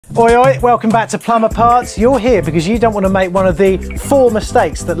Oi oi, welcome back to Plumber Parts. You're here because you don't want to make one of the 4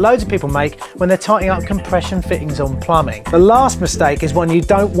 mistakes that loads of people make when they're tightening up compression fittings on plumbing. The last mistake is one you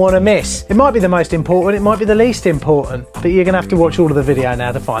don't want to miss. It might be the most important, it might be the least important, but you're going to have to watch all of the video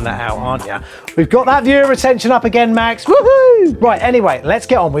now to find that out, aren't you? We've got that viewer retention up again, Max. Woohoo! Right, anyway, let's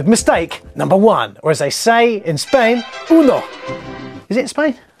get on with mistake number 1, or as they say in Spain, uno. Is it in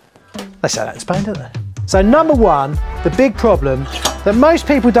Spain? They say that in Spain, don't they? So number 1, the big problem that most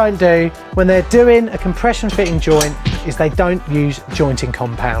people don't do when they're doing a compression fitting joint is they don't use jointing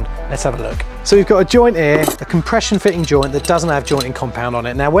compound. Let's have a look. So we've got a joint here, a compression fitting joint that doesn't have jointing compound on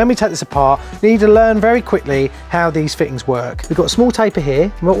it. Now when we take this apart, we need to learn very quickly how these fittings work. We've got a small taper here.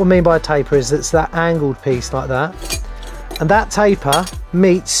 What we mean by a taper is it's that angled piece like that. And that taper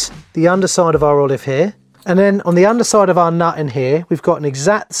meets the underside of our olive here. And then on the underside of our nut in here, we've got an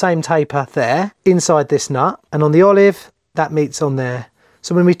exact same taper there inside this nut. And on the olive, that meets on there.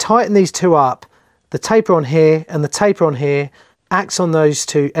 So when we tighten these two up, the taper on here and the taper on here acts on those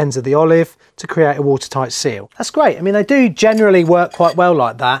two ends of the olive to create a watertight seal. That's great. I mean, they do generally work quite well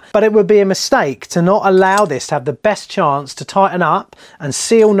like that, but it would be a mistake to not allow this to have the best chance to tighten up and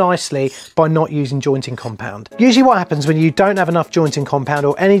seal nicely by not using jointing compound. Usually what happens when you don't have enough jointing compound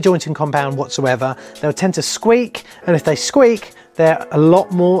or any jointing compound whatsoever, they'll tend to squeak, and if they squeak, they're a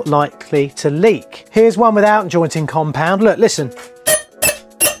lot more likely to leak. Here's one without jointing compound. Look, listen.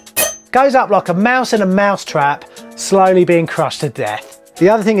 Goes up like a mouse in a mouse trap, slowly being crushed to death. The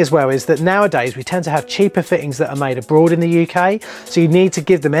other thing as well is that nowadays we tend to have cheaper fittings that are made abroad in the UK, so you need to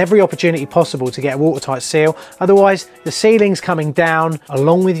give them every opportunity possible to get a watertight seal, otherwise the sealing's coming down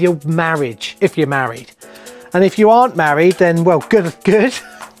along with your marriage, if you're married. And if you aren't married, then well, good,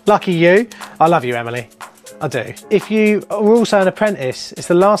 lucky you. I love you, Emily. I do. If you are also an apprentice, it's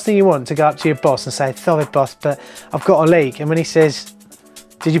the last thing you want to go up to your boss and say, sorry boss, but I've got a leak. And when he says,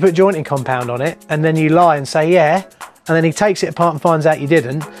 did you put jointing compound on it? And then you lie and say, yeah. And then he takes it apart and finds out you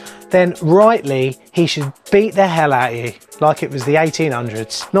didn't. Then rightly, he should beat the hell out of you like it was the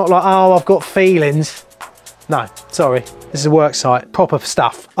 1800s. Not like, oh, I've got feelings. No, sorry. This is a work site, proper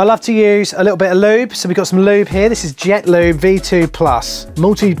stuff. I love to use a little bit of lube. So we've got some lube here. This is Jet Lube V2 Plus,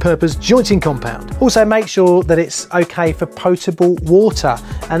 multi-purpose jointing compound. Also make sure that it's okay for potable water.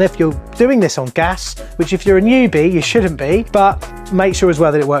 And if you're doing this on gas, which if you're a newbie, you shouldn't be, but make sure as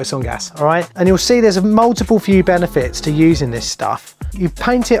well that it works on gas, all right? And you'll see there's a multiple few benefits to using this stuff. You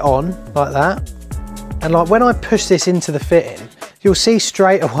paint it on like that. And like when I push this into the fitting, you'll see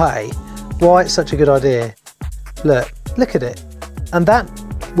straight away why it's such a good idea. Look at it. And that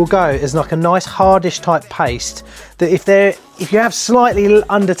will go as like a nice hardish type paste that if you have slightly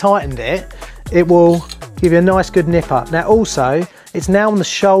under tightened it, it will give you a nice good nip up. Now also, it's now on the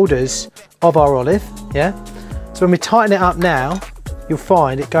shoulders of our olive, yeah? So when we tighten it up now, you'll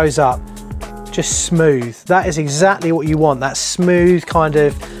find it goes up just smooth. That is exactly what you want, that smooth kind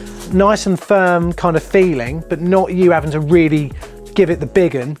of nice and firm kind of feeling, but not you having to really give it the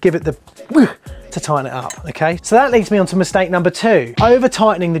big un, give it the to tighten it up, okay? So that leads me on to mistake number 2. Over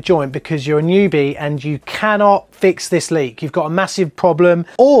tightening the joint because you're a newbie and you cannot fix this leak. You've got a massive problem,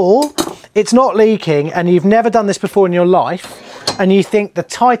 or it's not leaking and you've never done this before in your life and you think the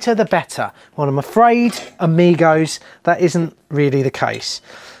tighter the better. Well, I'm afraid, amigos, that isn't really the case.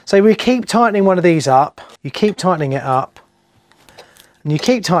 So we keep tightening one of these up, you keep tightening it up, and you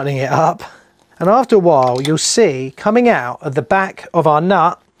keep tightening it up, and after a while you'll see coming out of the back of our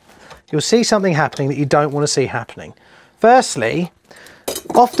nut, you'll see something happening that you don't want to see happening. Firstly,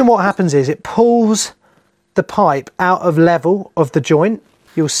 often what happens is it pulls the pipe out of level of the joint.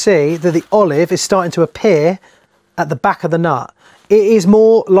 You'll see that the olive is starting to appear at the back of the nut. It is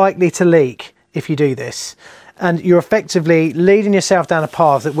more likely to leak if you do this. And you're effectively leading yourself down a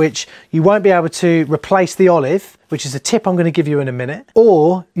path at which you won't be able to replace the olive, which is a tip I'm going to give you in a minute,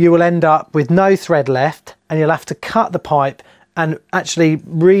 or you will end up with no thread left and you'll have to cut the pipe and actually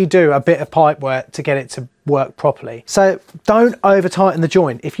redo a bit of pipe work to get it to work properly. So don't over tighten the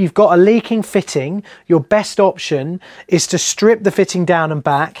joint. If you've got a leaking fitting, your best option is to strip the fitting down and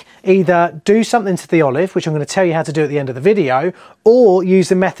back, either do something to the olive, which I'm going to tell you how to do at the end of the video, or use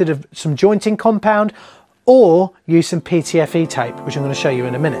the method of some jointing compound, or use some PTFE tape, which I'm going to show you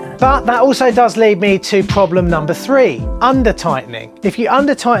in a minute. But that also does lead me to problem number 3, under tightening. If you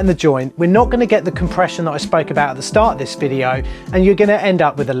under tighten the joint, we're not going to get the compression that I spoke about at the start of this video, and you're going to end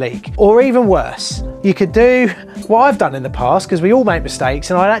up with a leak. Or even worse, you could do what I've done in the past, because we all make mistakes,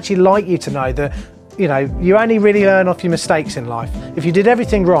 and I'd actually like you to know that, you know, you only really learn off your mistakes in life. If you did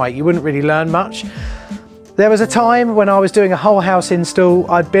everything right, you wouldn't really learn much. There was a time when I was doing a whole house install.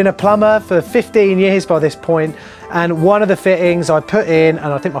 I'd been a plumber for 15 years by this point, and one of the fittings I put in,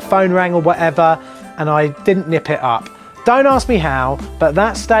 and I think my phone rang or whatever, and I didn't nip it up. Don't ask me how, but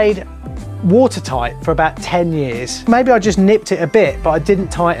that stayed watertight for about 10 years. Maybe I just nipped it a bit, but I didn't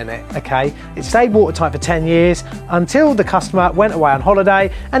tighten it, okay? It stayed watertight for 10 years until the customer went away on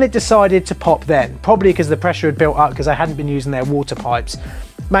holiday and it decided to pop then, probably because the pressure had built up because they hadn't been using their water pipes.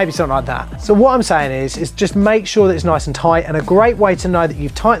 Maybe something like that. So what I'm saying is just make sure that it's nice and tight, and a great way to know that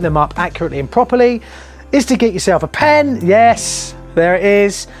you've tightened them up accurately and properly is to get yourself a pen. Yes, there it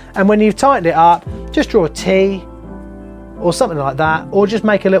is. And when you've tightened it up, just draw a T or something like that, or just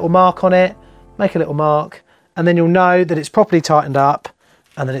make a little mark on it, make a little mark, and then you'll know that it's properly tightened up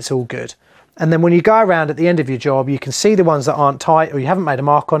and then it's all good. And then when you go around at the end of your job, you can see the ones that aren't tight or you haven't made a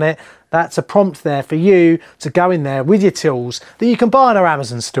mark on it. That's a prompt there for you to go in there with your tools that you can buy in our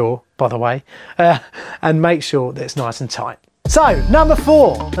Amazon store, by the way, and make sure that it's nice and tight. So, number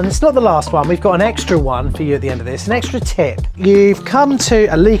 4, and it's not the last one, we've got an extra one for you at the end of this, an extra tip. You've come to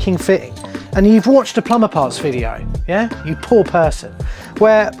a leaking fitting and you've watched a plumber parts video, yeah? You poor person,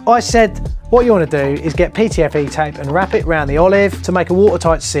 where I said what you want to do is get PTFE tape and wrap it around the olive to make a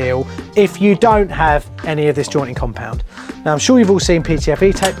watertight seal if you don't have any of this jointing compound. Now I'm sure you've all seen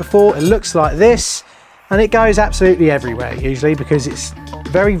PTFE tape before. It looks like this and it goes absolutely everywhere usually because it's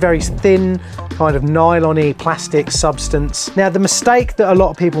very, very thin, kind of nylon-y plastic substance. Now the mistake that a lot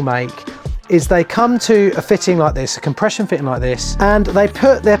of people make is they come to a fitting like this, a compression fitting like this, and they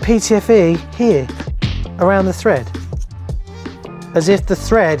put their PTFE here around the thread, as if the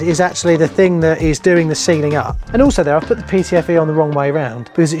thread is actually the thing that is doing the sealing up. And also there, I've put the PTFE on the wrong way around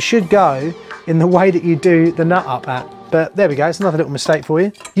because it should go in the way that you do the nut up at. But there we go, it's another little mistake for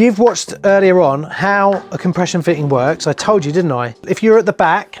you. You've watched earlier on how a compression fitting works. I told you, didn't I? If you're at the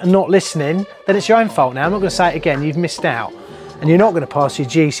back and not listening, then it's your own fault now. I'm not going to say it again, you've missed out. And you're not going to pass your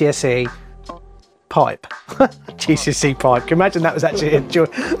GCSE pipe. GCSE pipe. Can you imagine that was actually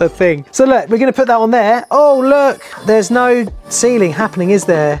a thing? So look, we're going to put that on there. Oh look, there's no sealing happening, is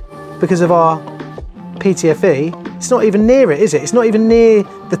there? Because of our PTFE. It's not even near it, is it? It's not even near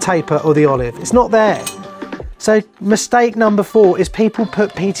the taper or the olive. It's not there. So mistake number 4 is people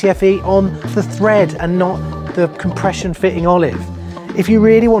put PTFE on the thread and not the compression fitting olive. If you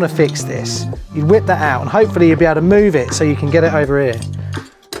really want to fix this, you whip that out and hopefully you'll be able to move it so you can get it over here.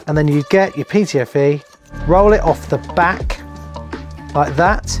 And then you get your PTFE, roll it off the back like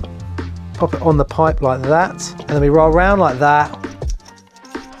that, pop it on the pipe like that, and then we roll around like that.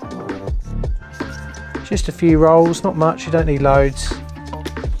 Just a few rolls, not much, you don't need loads.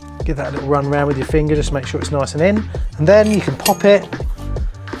 Give that a little run around with your finger, just make sure it's nice and in. And then you can pop it,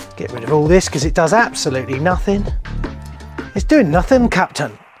 get rid of all this because it does absolutely nothing. It's doing nothing,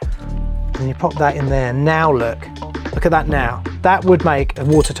 Captain. And you pop that in there. Now look at that now. That would make a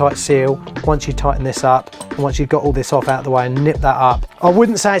watertight seal once you tighten this up and once you've got all this off out of the way and nip that up. I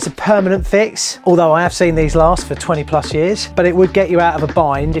wouldn't say it's a permanent fix, although I have seen these last for 20+ years, but it would get you out of a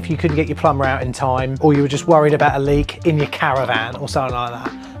bind if you couldn't get your plumber out in time, or you were just worried about a leak in your caravan or something like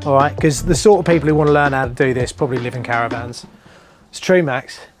that. All right, because the sort of people who want to learn how to do this probably live in caravans. It's true,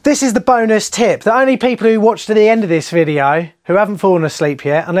 Max. This is the bonus tip that only people who watched to the end of this video, who haven't fallen asleep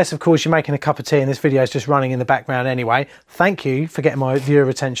yet, unless of course you're making a cup of tea and this video is just running in the background anyway. Thank you for getting my viewer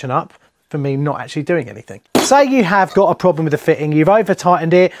retention up for me not actually doing anything. Say you have got a problem with the fitting, you've over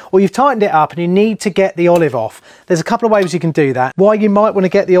tightened it, or you've tightened it up and you need to get the olive off. There's a couple of ways you can do that. Why you might want to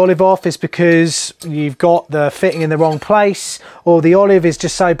get the olive off is because you've got the fitting in the wrong place, or the olive is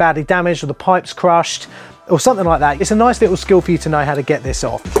just so badly damaged, or the pipe's crushed, or something like that. It's a nice little skill for you to know how to get this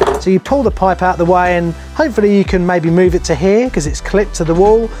off. So you pull the pipe out of the way and hopefully you can maybe move it to here because it's clipped to the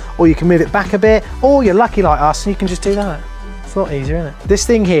wall, or you can move it back a bit, or you're lucky like us and you can just do that. It's a lot easier, isn't it? This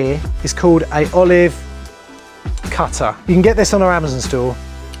thing here is called a olive cutter. You can get this on our Amazon store.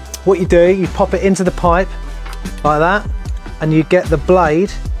 What you do, you pop it into the pipe like that, and you get the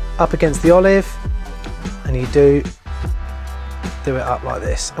blade up against the olive, and you do it up like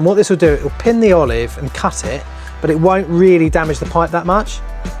this. And what this will do, it will pin the olive and cut it, but it won't really damage the pipe that much.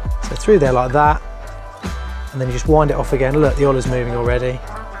 So through there like that, and then you just wind it off again. Look, the olive's moving already.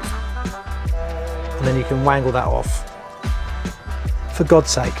 And then you can wangle that off. For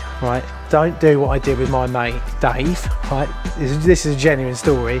God's sake, right, don't do what I did with my mate Dave, right? This is a genuine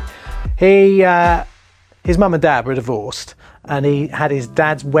story. His mum and dad were divorced, and he had his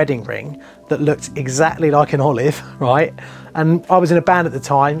dad's wedding ring that looked exactly like an olive, right? And I was in a band at the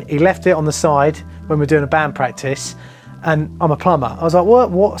time. He left it on the side when we were doing a band practice, and I'm a plumber. I was like,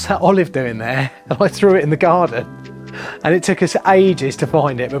 what's that olive doing there? And I threw it in the garden. and it took us ages to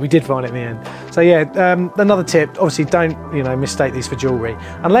find it, but we did find it in the end. So yeah, another tip, obviously don't, you know, mistake these for jewellery.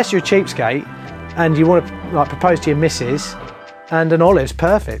 Unless you're a cheapskate and you want to like propose to your missus, and an olive's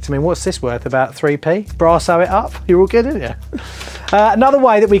perfect. I mean, what's this worth? About 3p? Brasso it up, you're all good, aren't you? Another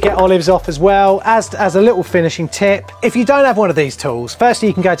way that we get olives off as well, as a little finishing tip, if you don't have one of these tools, firstly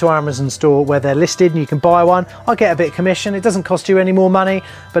you can go to our Amazon store where they're listed and you can buy one. I get a bit of commission, it doesn't cost you any more money,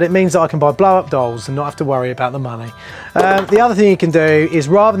 but it means that I can buy blow up dolls and not have to worry about the money. The other thing you can do is,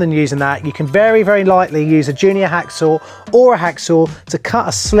 rather than using that, you can very, very lightly use a junior hacksaw or a hacksaw to cut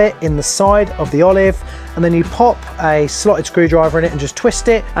a slit in the side of the olive, and then you pop a slotted screwdriver in it and just twist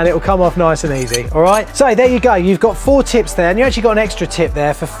it and it will come off nice and easy. All right, so there you go, you've got 4 tips there, and you actually got an extra tip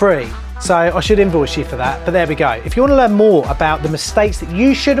there for free. So I should invoice you for that, but there we go. If you want to learn more about the mistakes that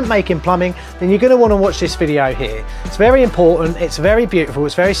you shouldn't make in plumbing, then you're going to want to watch this video here. It's very important, it's very beautiful,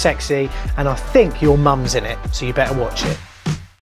 it's very sexy, and I think your mum's in it, so you better watch it.